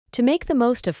To make the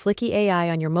most of Fliki AI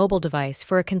on your mobile device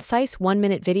for a concise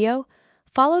 1-minute video,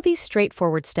 follow these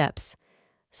straightforward steps.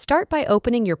 Start by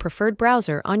opening your preferred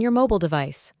browser on your mobile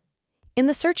device. In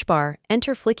the search bar,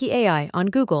 enter Fliki AI on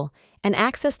Google and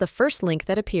access the first link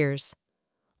that appears.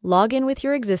 Log in with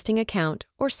your existing account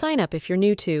or sign up if you're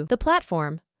new to the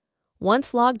platform.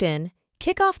 Once logged in,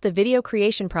 kick off the video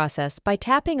creation process by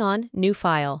tapping on New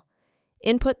File.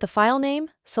 Input the file name,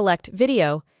 select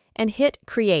Video, and hit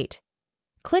Create.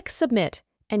 Click Submit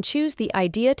and choose the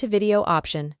Idea to Video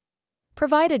option.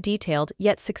 Provide a detailed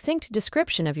yet succinct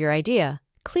description of your idea,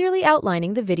 clearly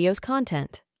outlining the video's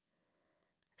content.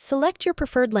 Select your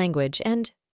preferred language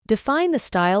and define the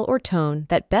style or tone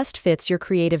that best fits your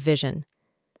creative vision.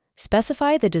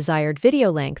 Specify the desired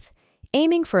video length,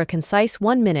 aiming for a concise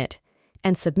 1 minute,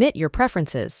 and submit your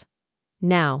preferences.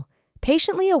 Now,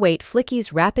 patiently await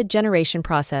Fliki's rapid generation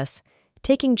process,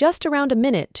 taking just around a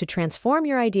minute to transform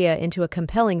your idea into a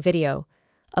compelling video.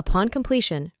 Upon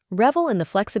completion, revel in the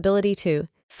flexibility to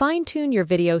fine-tune your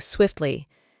video swiftly.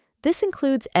 This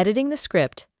includes editing the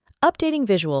script, updating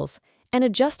visuals, and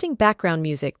adjusting background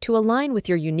music to align with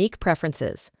your unique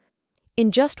preferences.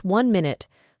 In just 1 minute,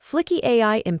 Fliki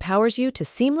AI empowers you to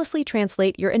seamlessly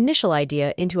translate your initial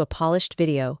idea into a polished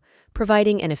video,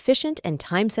 providing an efficient and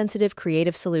time-sensitive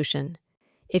creative solution.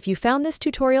 If you found this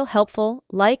tutorial helpful,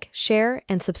 like, share,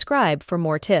 and subscribe for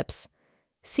more tips.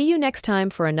 See you next time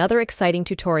for another exciting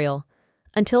tutorial.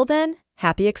 Until then,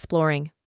 happy exploring!